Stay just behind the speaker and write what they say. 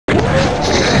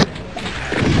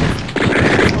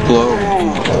Blow.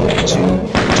 2,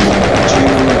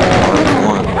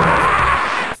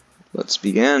 1. Let's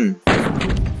begin.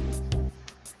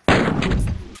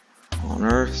 On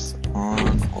Earth,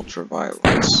 on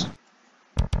ultraviolence.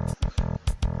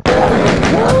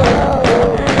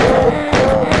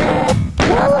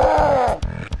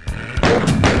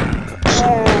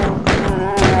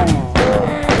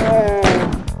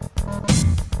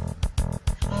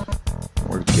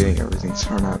 We're getting everything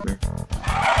thrown at me.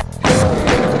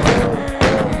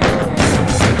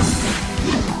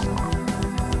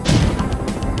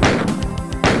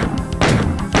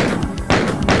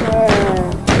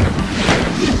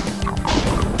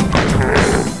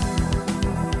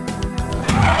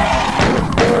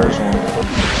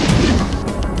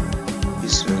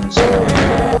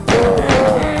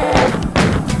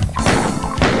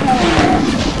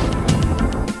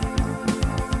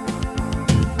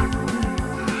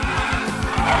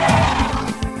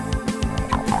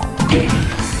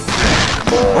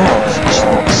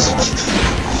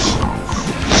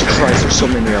 Christ, there's so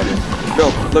many of them. No,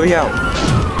 let me out.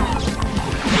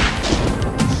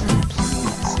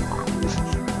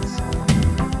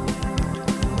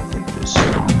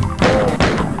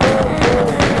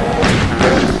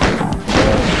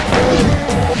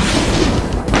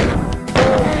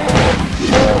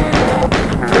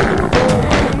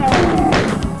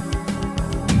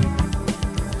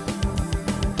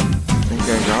 I think I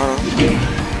got him.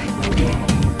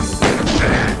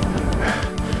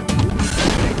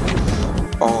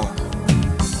 Oh,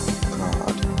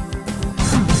 God.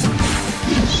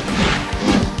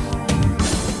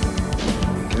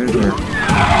 Get in here.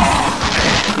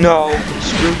 No,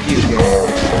 screw you, game.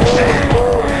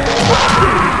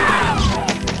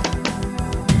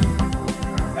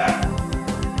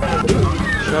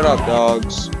 Shut up,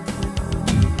 dogs.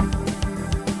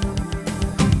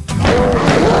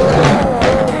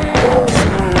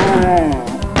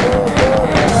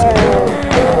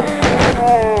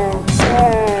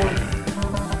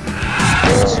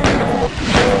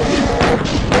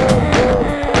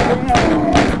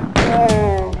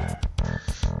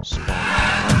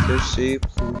 See,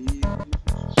 please.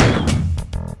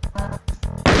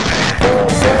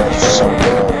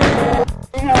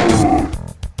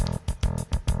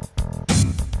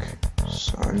 Okay,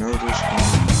 so I know this one.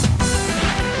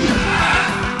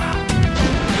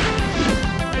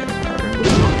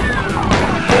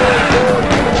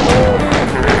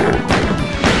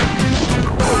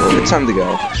 Oh, it's time to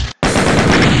go.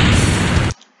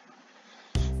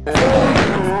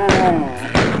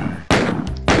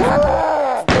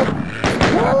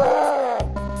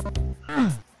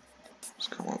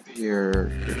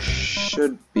 Here, it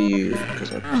should be,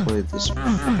 because I played this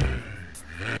before.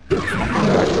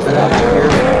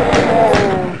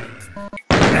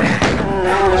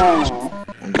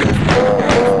 And then,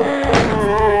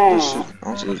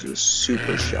 also there's a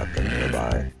super shotgun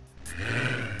nearby.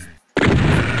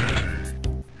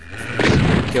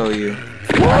 Kill you.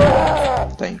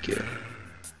 Thank you.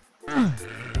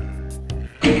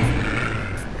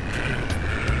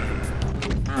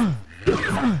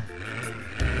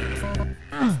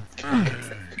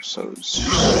 So it's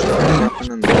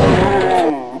happening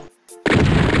there.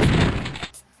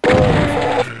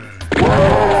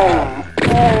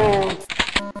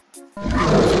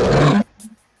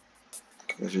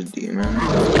 There's a demon.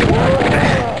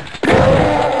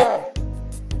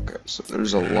 Okay, so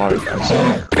there's a lot of guys in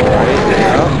there.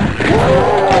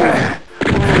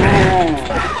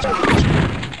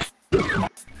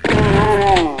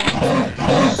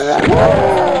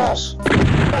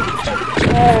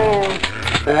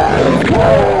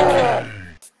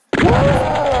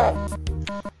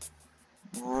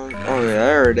 Oh,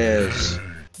 there it is.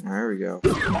 There we go.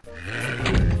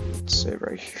 Let's save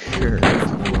right here.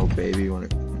 Little baby, when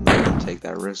it take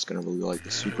that risk, gonna really like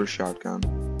the super shotgun.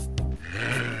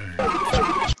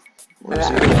 Where's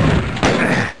he?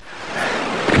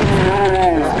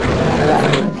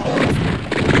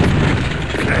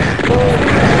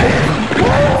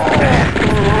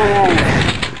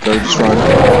 Go just run.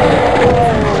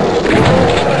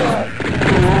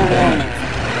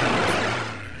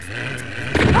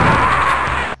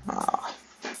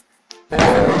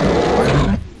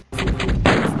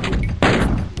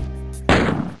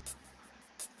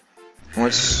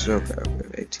 What's okay?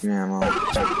 18 ammo.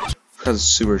 Because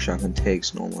super shotgun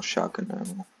takes normal shotgun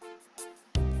ammo.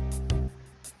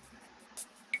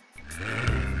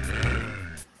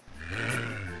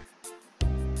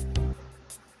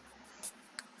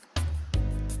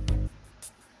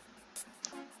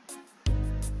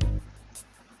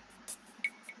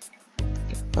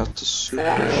 That's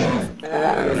super shit.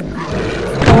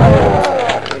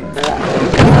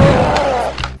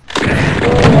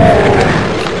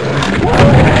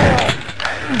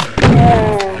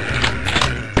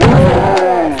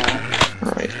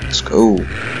 Alright, let's go.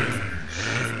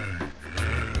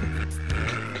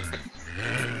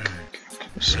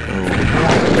 Let's go.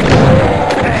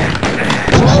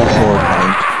 This is a forward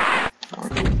line.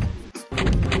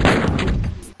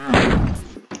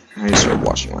 I need to start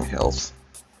watching my health.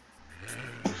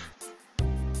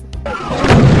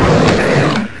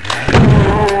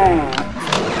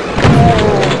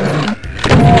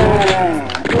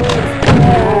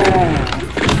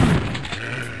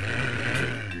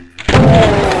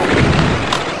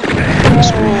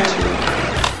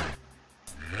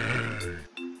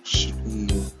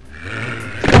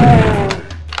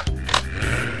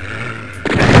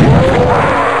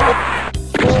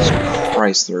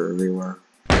 Christ, they're everywhere.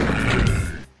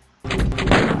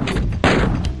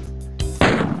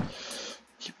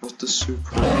 Keep up the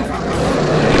super.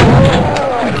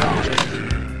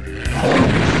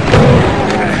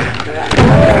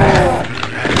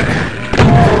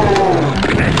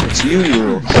 It's you,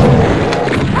 girl.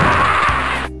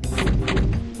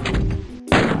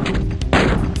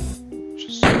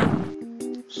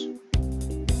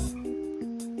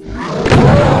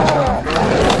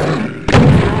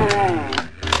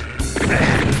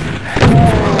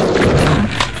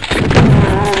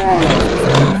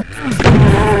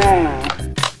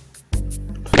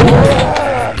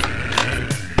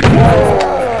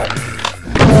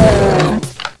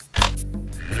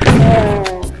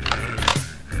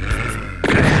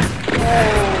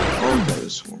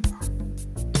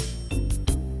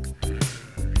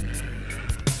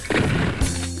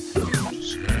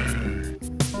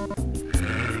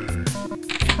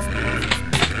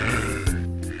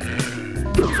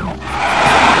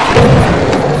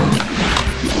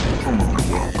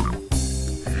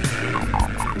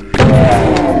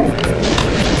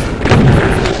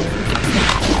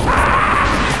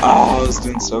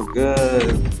 Doing so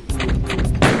good.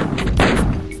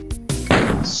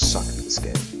 Suck at this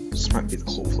game. This might be the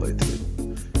whole playthrough.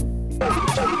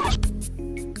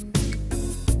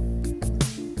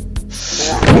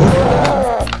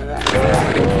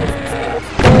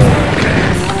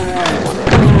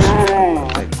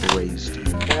 I grazed you.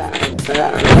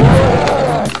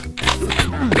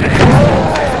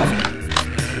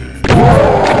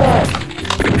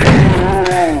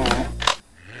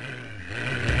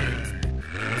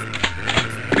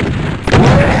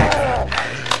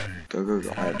 Go.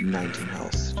 I have 19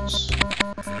 health. Just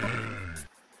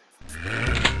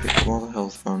pick all the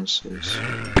health bonuses.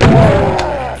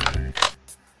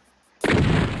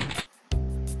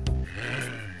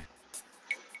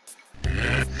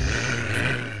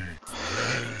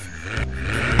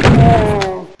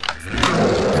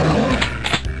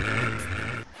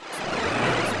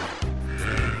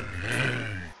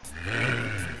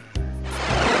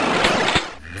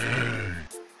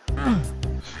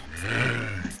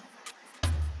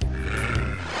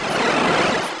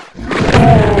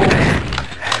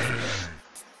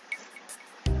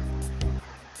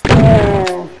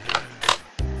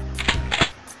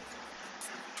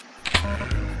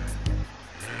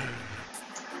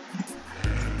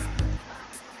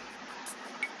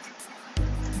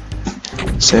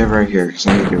 Save right here, because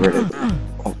I need to get rid of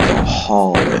the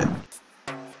haul of it.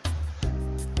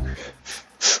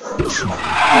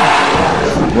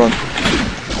 Run.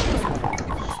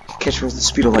 Catch me with the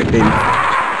speed of light, baby.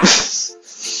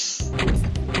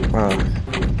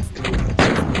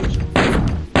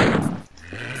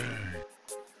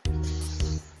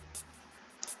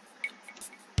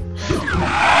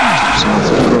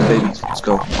 Baby, let's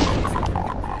go.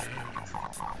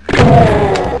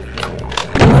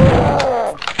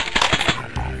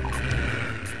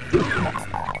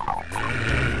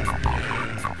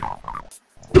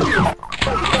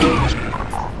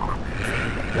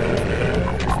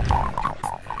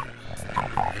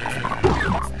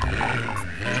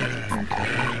 Okay.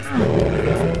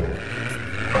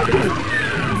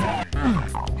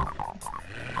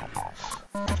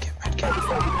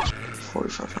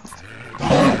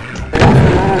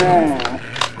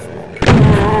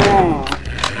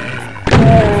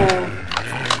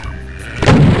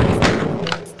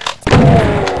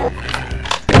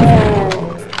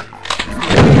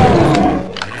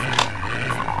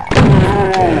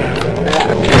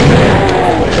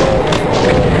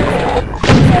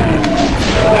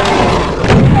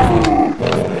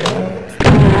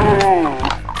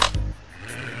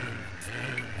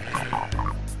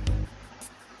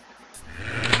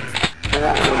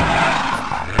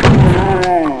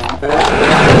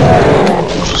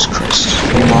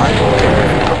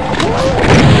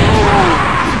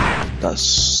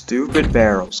 stupid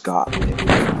barrels got me.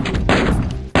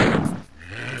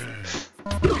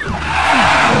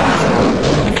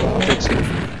 Fix it.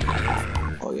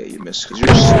 Oh yeah, you missed because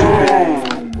you're stupid.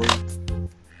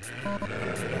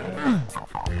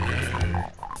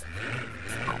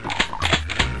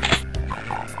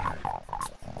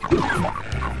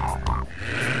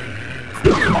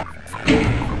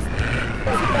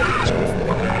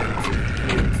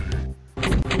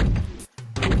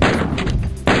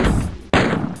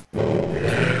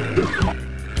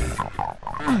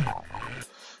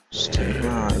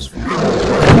 Stabilize.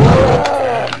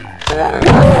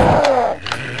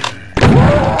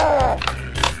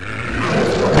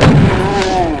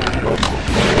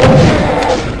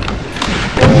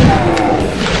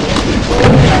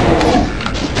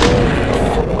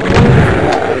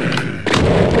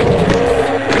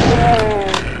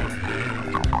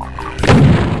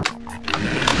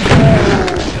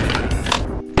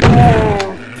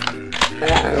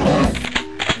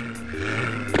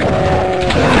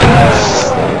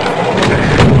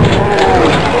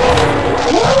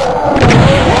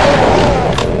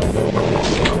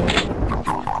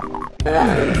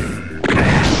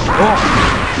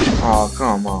 Oh,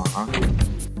 come on.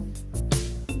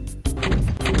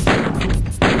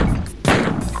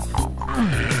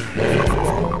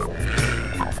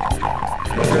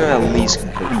 We're gonna at least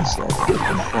complete this level,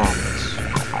 I promise.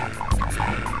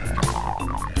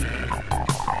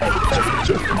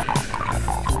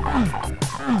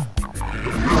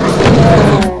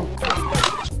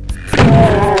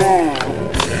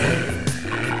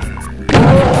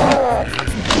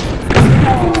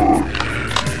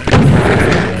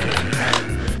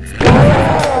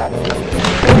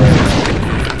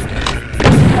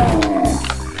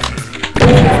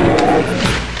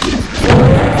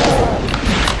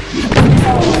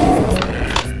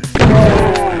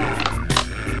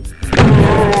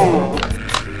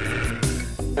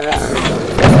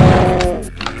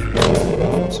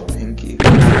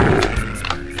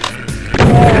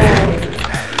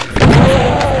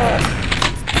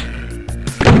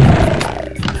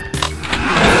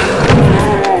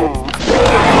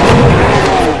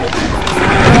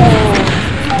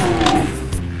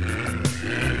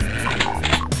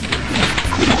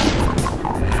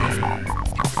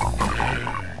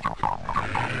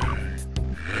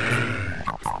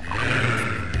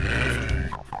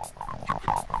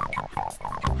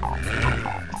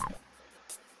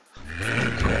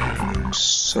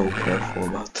 So careful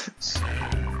about this.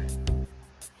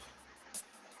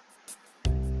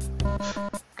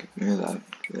 Okay, give me that.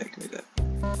 Give me that.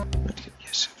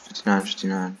 Yes, 59,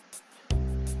 59.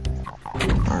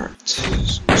 Alright,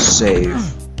 save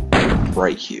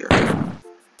right here.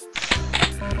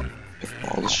 Get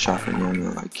all the shotgun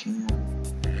ammo I can.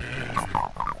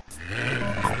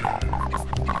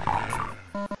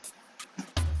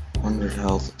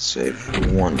 Health, save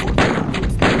one more time.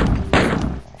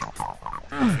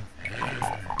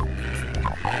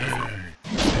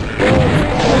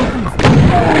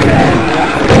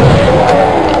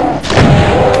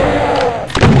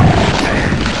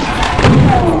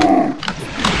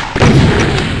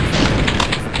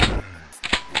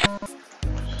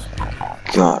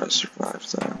 Gotta survive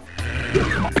that.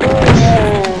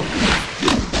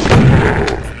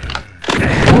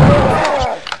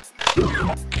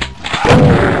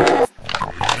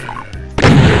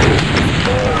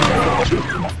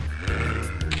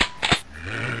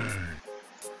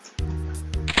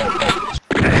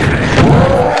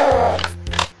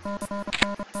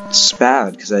 It's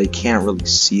bad because I can't really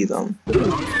see them.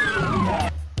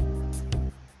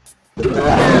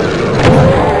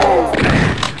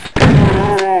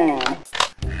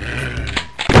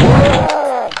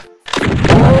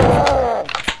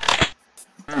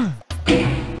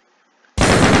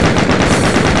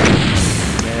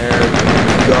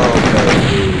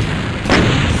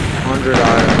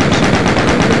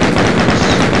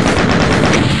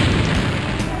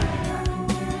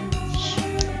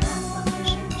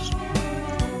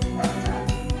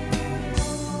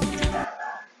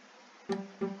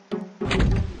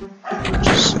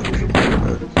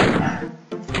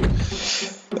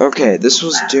 Okay, this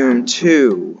was Doom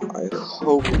 2. I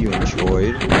hope you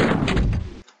enjoyed.